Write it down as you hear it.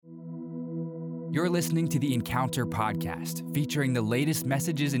You're listening to the Encounter Podcast, featuring the latest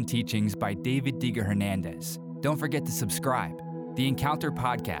messages and teachings by David Diga Hernandez. Don't forget to subscribe. The Encounter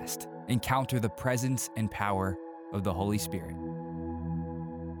Podcast. Encounter the presence and power of the Holy Spirit.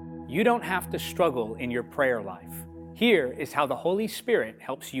 You don't have to struggle in your prayer life. Here is how the Holy Spirit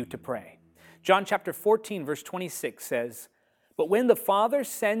helps you to pray. John chapter 14, verse 26 says, "But when the Father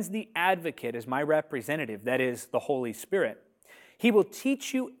sends the Advocate as my representative, that is, the Holy Spirit, He will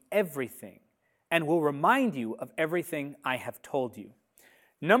teach you everything and will remind you of everything I have told you."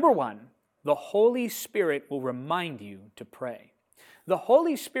 Number one, the Holy Spirit will remind you to pray. The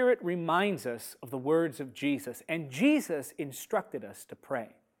Holy Spirit reminds us of the words of Jesus, and Jesus instructed us to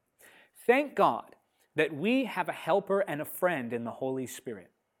pray. Thank God that we have a helper and a friend in the Holy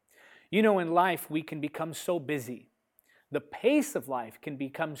Spirit. You know, in life, we can become so busy. The pace of life can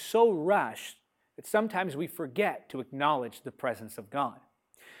become so rushed that sometimes we forget to acknowledge the presence of God.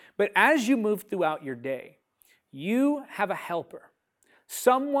 But as you move throughout your day, you have a helper,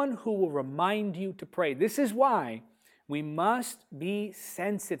 someone who will remind you to pray. This is why we must be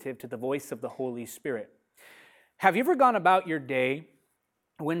sensitive to the voice of the Holy Spirit. Have you ever gone about your day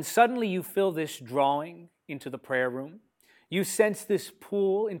when suddenly you feel this drawing into the prayer room? You sense this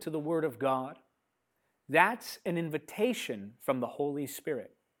pull into the Word of God? That's an invitation from the Holy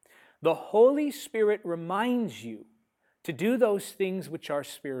Spirit. The Holy Spirit reminds you to do those things which are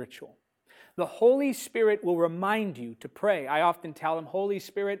spiritual. The Holy Spirit will remind you to pray. I often tell Him, "Holy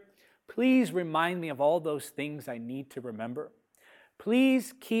Spirit, please remind me of all those things I need to remember.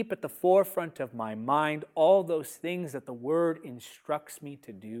 Please keep at the forefront of my mind all those things that the Word instructs me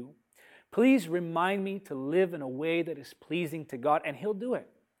to do. Please remind me to live in a way that is pleasing to God," and He'll do it.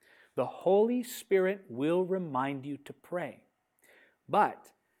 The Holy Spirit will remind you to pray.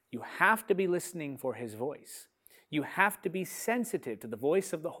 But you have to be listening for His voice. You have to be sensitive to the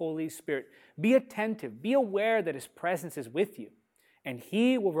voice of the Holy Spirit. Be attentive. Be aware that His presence is with you. And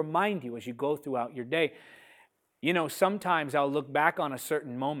He will remind you as you go throughout your day. You know, sometimes I'll look back on a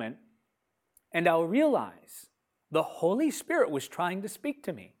certain moment and I'll realize the Holy Spirit was trying to speak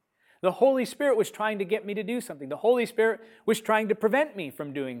to me. The Holy Spirit was trying to get me to do something. The Holy Spirit was trying to prevent me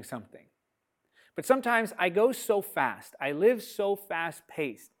from doing something. But sometimes I go so fast, I live so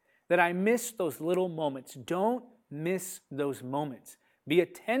fast-paced that I miss those little moments. Don't miss those moments. Be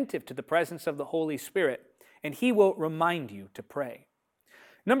attentive to the presence of the Holy Spirit, and He will remind you to pray.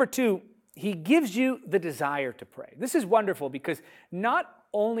 Number two, He gives you the desire to pray. This is wonderful because not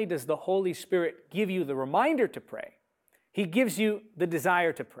only does the Holy Spirit give you the reminder to pray, He gives you the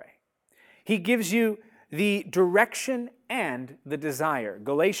desire to pray. He gives you the direction and the desire.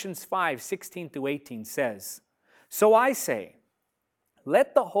 Galatians 5:16-18 says, "So I say,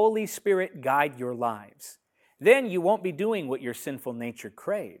 let the Holy Spirit guide your lives. Then you won't be doing what your sinful nature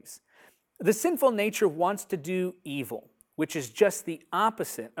craves. The sinful nature wants to do evil, which is just the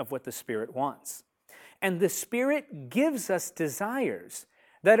opposite of what the Spirit wants. And the Spirit gives us desires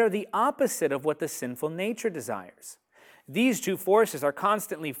that are the opposite of what the sinful nature desires. These two forces are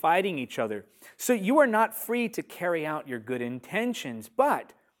constantly fighting each other, so you are not free to carry out your good intentions.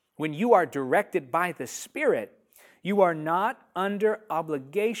 But when you are directed by the Spirit, you are not under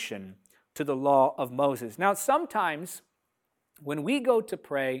obligation to the law of Moses." Now, sometimes when we go to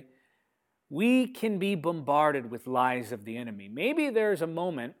pray, we can be bombarded with lies of the enemy. Maybe there's a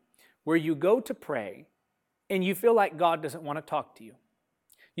moment where you go to pray and you feel like God doesn't want to talk to you.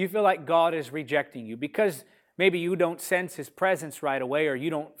 You feel like God is rejecting you because maybe you don't sense His presence right away, or you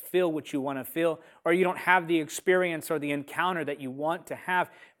don't feel what you want to feel, or you don't have the experience or the encounter that you want to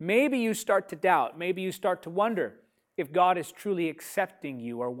have. Maybe you start to doubt. Maybe you start to wonder if God is truly accepting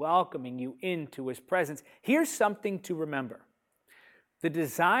you or welcoming you into His presence. Here's something to remember. The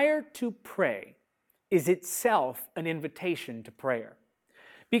desire to pray is itself an invitation to prayer.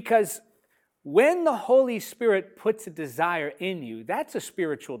 Because when the Holy Spirit puts a desire in you, that's a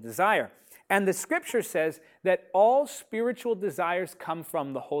spiritual desire. And the Scripture says that all spiritual desires come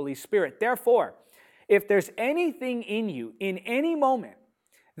from the Holy Spirit. Therefore, if there's anything in you, in any moment,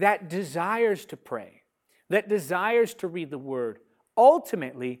 that desires to pray, that desires to read the Word,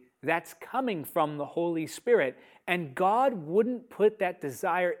 ultimately, that's coming from the Holy Spirit. And God wouldn't put that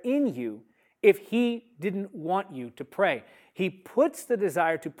desire in you if He didn't want you to pray. He puts the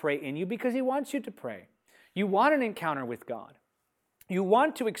desire to pray in you because He wants you to pray. You want an encounter with God. You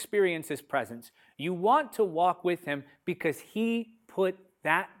want to experience His presence. You want to walk with Him because He put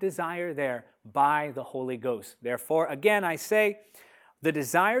that desire there by the Holy Ghost. Therefore, again, I say, the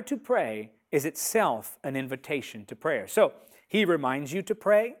desire to pray is itself an invitation to prayer. So, He reminds you to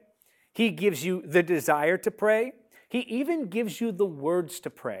pray. He gives you the desire to pray. He even gives you the words to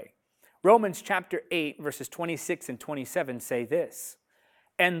pray. Romans chapter 8, verses 26 and 27 say this,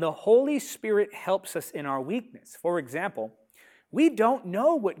 "And the Holy Spirit helps us in our weakness." For example, we don't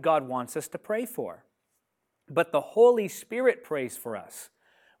know what God wants us to pray for, but the Holy Spirit prays for us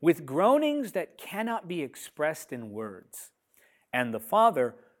with groanings that cannot be expressed in words. And the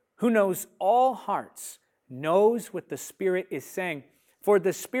Father, who knows all hearts, knows what the Spirit is saying, for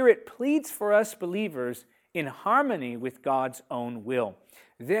the Spirit pleads for us believers in harmony with God's own will.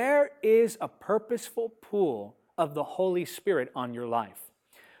 There is a purposeful pull of the Holy Spirit on your life.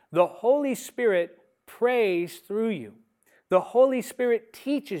 The Holy Spirit prays through you. The Holy Spirit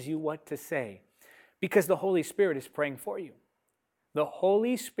teaches you what to say because the Holy Spirit is praying for you. The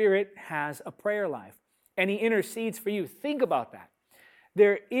Holy Spirit has a prayer life and He intercedes for you. Think about that.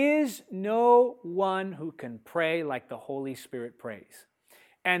 There is no one who can pray like the Holy Spirit prays.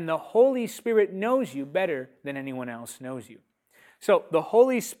 And the Holy Spirit knows you better than anyone else knows you. So the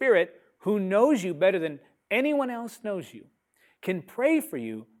Holy Spirit, who knows you better than anyone else knows you, can pray for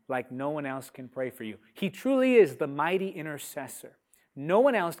you like no one else can pray for you. He truly is the mighty intercessor. No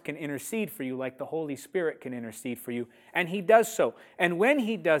one else can intercede for you like the Holy Spirit can intercede for you. And He does so. And when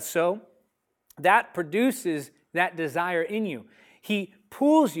He does so, that produces that desire in you. He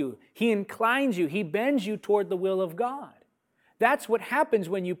pulls you, He inclines you, He bends you toward the will of God. That's what happens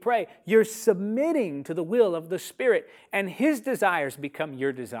when you pray. You're submitting to the will of the Spirit, and His desires become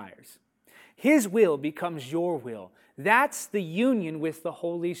your desires. His will becomes your will. That's the union with the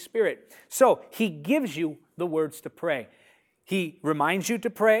Holy Spirit. So He gives you the words to pray. He reminds you to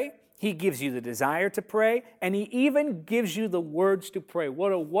pray. He gives you the desire to pray, and He even gives you the words to pray.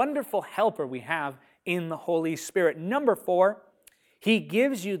 What a wonderful helper we have in the Holy Spirit. Number 4, He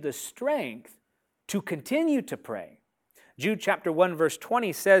gives you the strength to continue to pray. Jude chapter 1 verse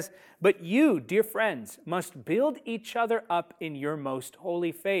 20 says, "But you, dear friends, must build each other up in your most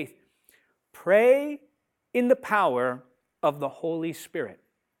holy faith. Pray in the power of the Holy Spirit."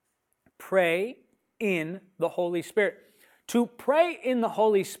 Pray in the Holy Spirit. To pray in the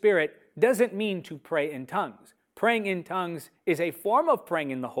Holy Spirit doesn't mean to pray in tongues. Praying in tongues is a form of praying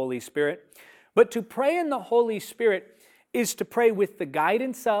in the Holy Spirit. But to pray in the Holy Spirit is to pray with the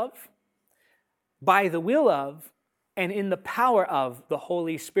guidance of, by the will of, and in the power of the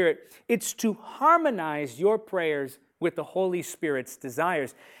Holy Spirit. It's to harmonize your prayers with the Holy Spirit's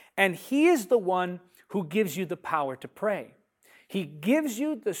desires. And He is the one who gives you the power to pray. He gives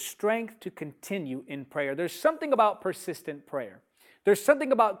you the strength to continue in prayer. There's something about persistent prayer. There's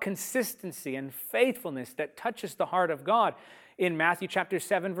something about consistency and faithfulness that touches the heart of God. In Matthew chapter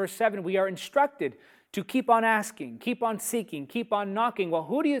 7, verse 7, we are instructed to keep on asking, keep on seeking, keep on knocking. Well,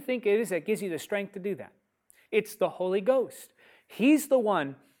 who do you think it is that gives you the strength to do that? It's the Holy Ghost. He's the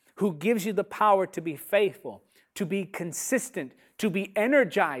one who gives you the power to be faithful, to be consistent, to be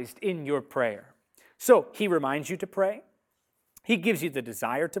energized in your prayer. So He reminds you to pray. He gives you the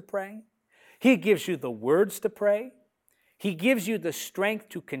desire to pray. He gives you the words to pray. He gives you the strength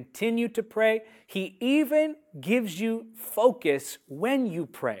to continue to pray. He even gives you focus when you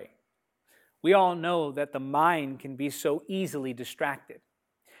pray. We all know that the mind can be so easily distracted.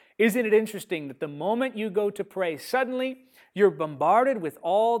 Isn't it interesting that the moment you go to pray, suddenly you're bombarded with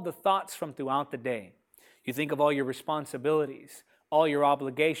all the thoughts from throughout the day. You think of all your responsibilities, all your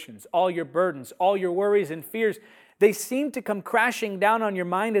obligations, all your burdens, all your worries and fears. They seem to come crashing down on your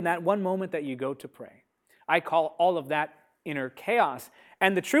mind in that one moment that you go to pray. I call all of that inner chaos.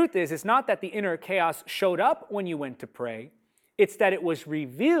 And the truth is, it's not that the inner chaos showed up when you went to pray. It's that it was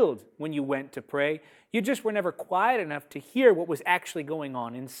revealed when you went to pray. You just were never quiet enough to hear what was actually going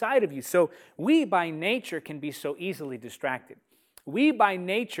on inside of you. So we by nature can be so easily distracted. We by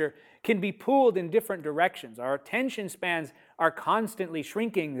nature can be pulled in different directions. Our attention spans are constantly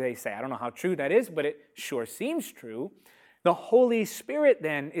shrinking, they say. I don't know how true that is, but it sure seems true. The Holy Spirit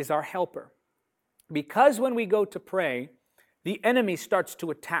then is our helper. Because when we go to pray, the enemy starts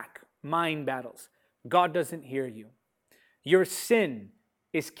to attack, mind battles. God doesn't hear you. Your sin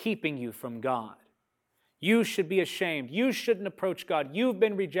is keeping you from God. You should be ashamed. You shouldn't approach God. You've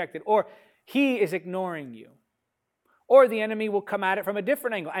been rejected. Or He is ignoring you. Or the enemy will come at it from a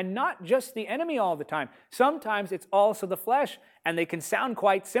different angle. And not just the enemy all the time. Sometimes it's also the flesh. And they can sound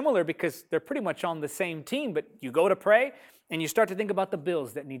quite similar because they're pretty much on the same team. But you go to pray and you start to think about the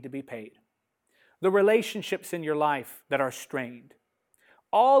bills that need to be paid. The relationships in your life that are strained.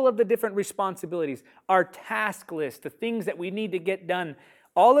 All of the different responsibilities, our task list, the things that we need to get done,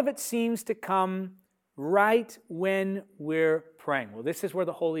 all of it seems to come right when we're praying. Well, this is where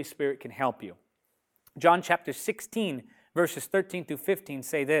the Holy Spirit can help you. John chapter 16, verses 13 through 15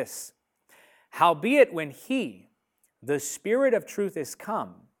 say this, "Howbeit when He, the Spirit of truth, is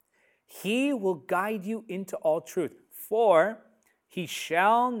come, He will guide you into all truth. For he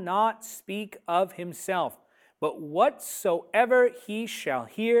shall not speak of himself, but whatsoever he shall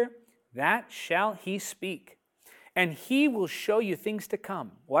hear, that shall he speak. And he will show you things to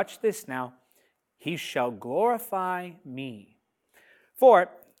come. Watch this now. He shall glorify me. For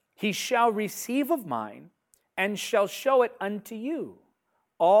he shall receive of mine, and shall show it unto you.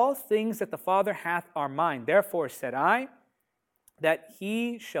 All things that the Father hath are mine. Therefore said I, that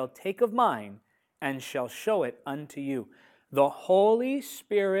he shall take of mine, and shall show it unto you. The Holy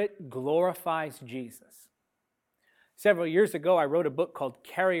Spirit glorifies Jesus. Several years ago, I wrote a book called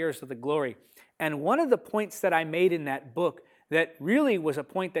Carriers of the Glory. And one of the points that I made in that book that really was a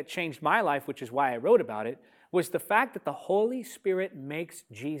point that changed my life, which is why I wrote about it, was the fact that the Holy Spirit makes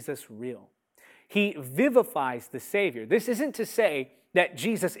Jesus real. He vivifies the Savior. This isn't to say that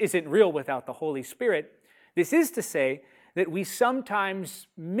Jesus isn't real without the Holy Spirit. This is to say that we sometimes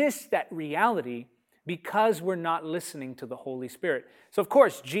miss that reality because we're not listening to the Holy Spirit. So of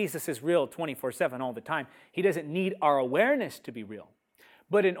course, Jesus is real 24/7 all the time. He doesn't need our awareness to be real.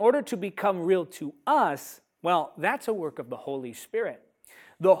 But in order to become real to us, well, that's a work of the Holy Spirit.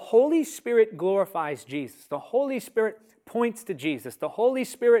 The Holy Spirit glorifies Jesus. The Holy Spirit points to Jesus. The Holy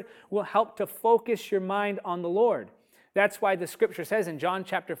Spirit will help to focus your mind on the Lord. That's why the scripture says in John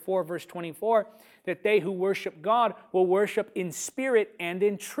chapter 4, verse 24, that they who worship God will worship in spirit and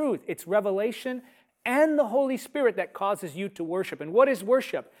in truth. It's revelation and the Holy Spirit that causes you to worship. And what is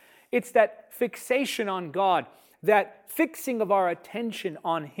worship? It's that fixation on God, that fixing of our attention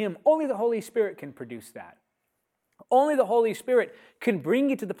on Him. Only the Holy Spirit can produce that. Only the Holy Spirit can bring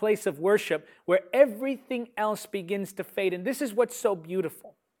you to the place of worship where everything else begins to fade. And this is what's so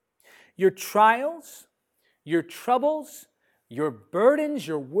beautiful. Your trials, your troubles, your burdens,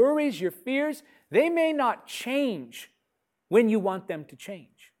 your worries, your fears, they may not change when you want them to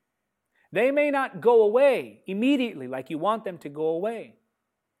change. They may not go away immediately like you want them to go away.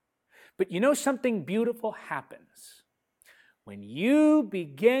 But you know something beautiful happens. When you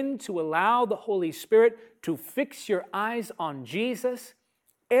begin to allow the Holy Spirit to fix your eyes on Jesus,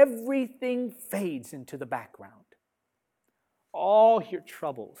 everything fades into the background. All your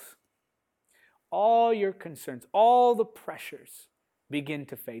troubles, all your concerns, all the pressures begin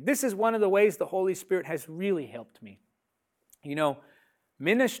to fade. This is one of the ways the Holy Spirit has really helped me. You know,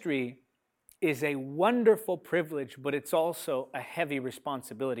 ministry is a wonderful privilege, but it's also a heavy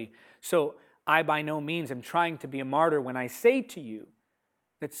responsibility. So I by no means am trying to be a martyr when I say to you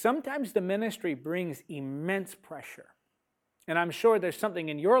that sometimes the ministry brings immense pressure. And I'm sure there's something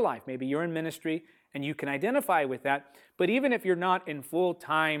in your life, maybe you're in ministry and you can identify with that, but even if you're not in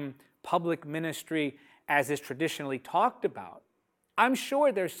full-time public ministry as is traditionally talked about, I'm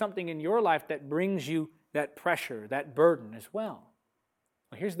sure there's something in your life that brings you that pressure, that burden as well.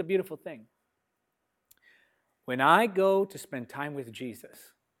 Well, here's the beautiful thing. When I go to spend time with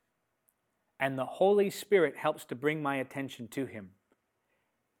Jesus and the Holy Spirit helps to bring my attention to Him,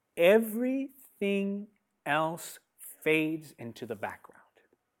 everything else fades into the background.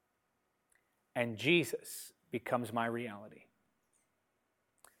 And Jesus becomes my reality.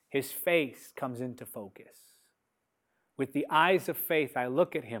 His face comes into focus. With the eyes of faith, I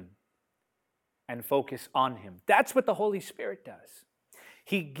look at Him and focus on Him. That's what the Holy Spirit does.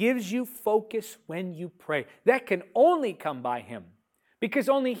 He gives you focus when you pray. That can only come by Him, because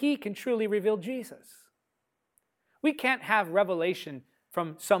only He can truly reveal Jesus. We can't have revelation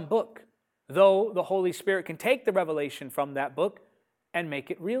from some book, though the Holy Spirit can take the revelation from that book and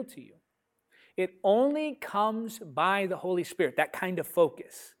make it real to you. It only comes by the Holy Spirit, that kind of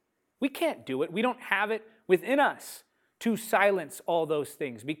focus. We can't do it. We don't have it within us to silence all those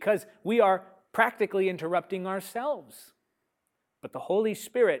things because we are practically interrupting ourselves. But the Holy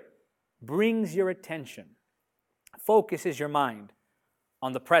Spirit brings your attention, focuses your mind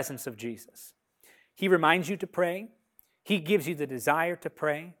on the presence of Jesus. He reminds you to pray. He gives you the desire to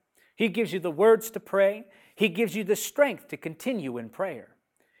pray. He gives you the words to pray. He gives you the strength to continue in prayer.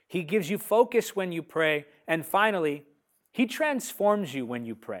 He gives you focus when you pray. And finally, He transforms you when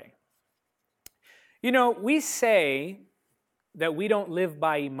you pray. You know, we say that we don't live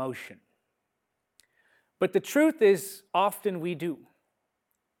by emotion. But the truth is, often we do.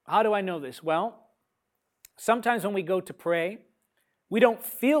 How do I know this? Well, sometimes when we go to pray, we don't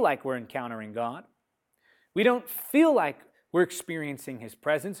feel like we're encountering God. We don't feel like we're experiencing His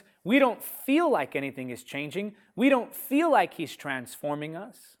presence. We don't feel like anything is changing. We don't feel like He's transforming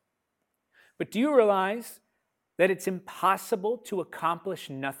us. But do you realize that it's impossible to accomplish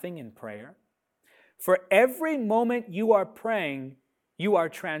nothing in prayer? For every moment you are praying, you are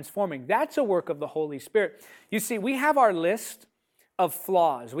transforming. That's a work of the Holy Spirit. You see, we have our list of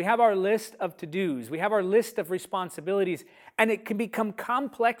flaws. We have our list of to-dos. We have our list of responsibilities, and it can become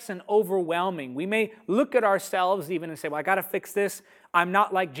complex and overwhelming. We may look at ourselves even and say, well, I got to fix this. I'm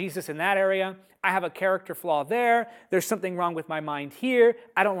not like Jesus in that area. I have a character flaw there. There's something wrong with my mind here.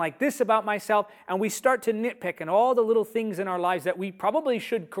 I don't like this about myself. And we start to nitpick and all the little things in our lives that we probably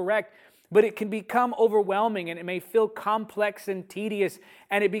should correct, but it can become overwhelming and it may feel complex and tedious,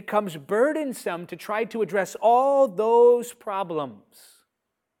 and it becomes burdensome to try to address all those problems.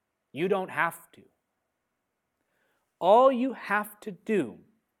 You don't have to. All you have to do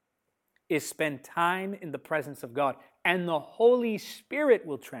is spend time in the presence of God, and the Holy Spirit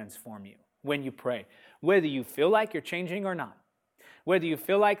will transform you when you pray. Whether you feel like you're changing or not, whether you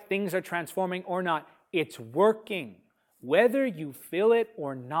feel like things are transforming or not, it's working. Whether you feel it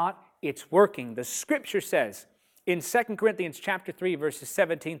or not, it's working. The scripture says in 2 Corinthians chapter 3, verses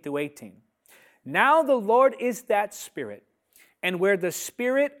 17 through 18, now the Lord is that Spirit, and where the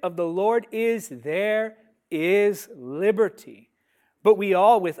Spirit of the Lord is, there is liberty. But we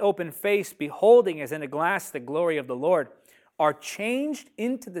all, with open face, beholding as in a glass the glory of the Lord, are changed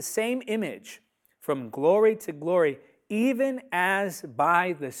into the same image from glory to glory, even as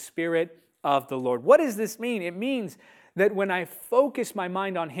by the Spirit of the Lord. What does this mean? It means that when I focus my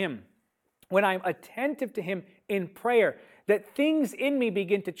mind on Him, when I'm attentive to Him in prayer, that things in me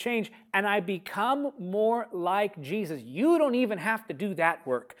begin to change and I become more like Jesus. You don't even have to do that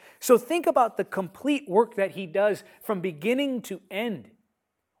work. So think about the complete work that He does from beginning to end.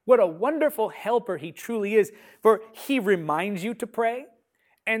 What a wonderful helper He truly is, for He reminds you to pray.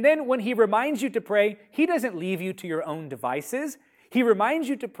 And then when He reminds you to pray, He doesn't leave you to your own devices. He reminds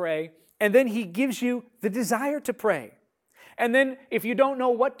you to pray, and then He gives you the desire to pray. And then if you don't know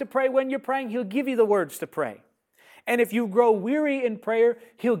what to pray when you're praying, He'll give you the words to pray. And if you grow weary in prayer,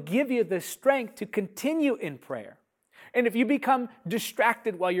 He'll give you the strength to continue in prayer. And if you become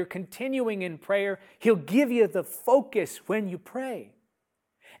distracted while you're continuing in prayer, He'll give you the focus when you pray.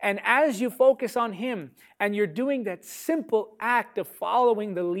 And as you focus on Him and you're doing that simple act of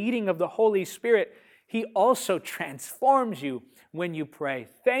following the leading of the Holy Spirit, He also transforms you when you pray.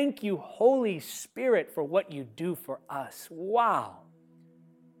 Thank you, Holy Spirit, for what you do for us. Wow.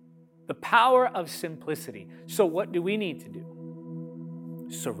 The power of simplicity. So what do we need to do?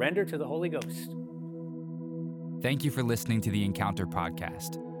 Surrender to the Holy Ghost. Thank you for listening to the Encounter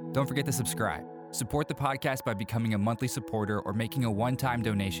Podcast. Don't forget to subscribe. Support the podcast by becoming a monthly supporter or making a one-time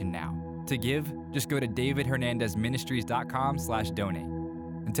donation now. To give, just go to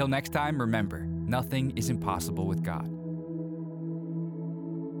davidhernandezministries.com/donate. Until next time, remember, nothing is impossible with God.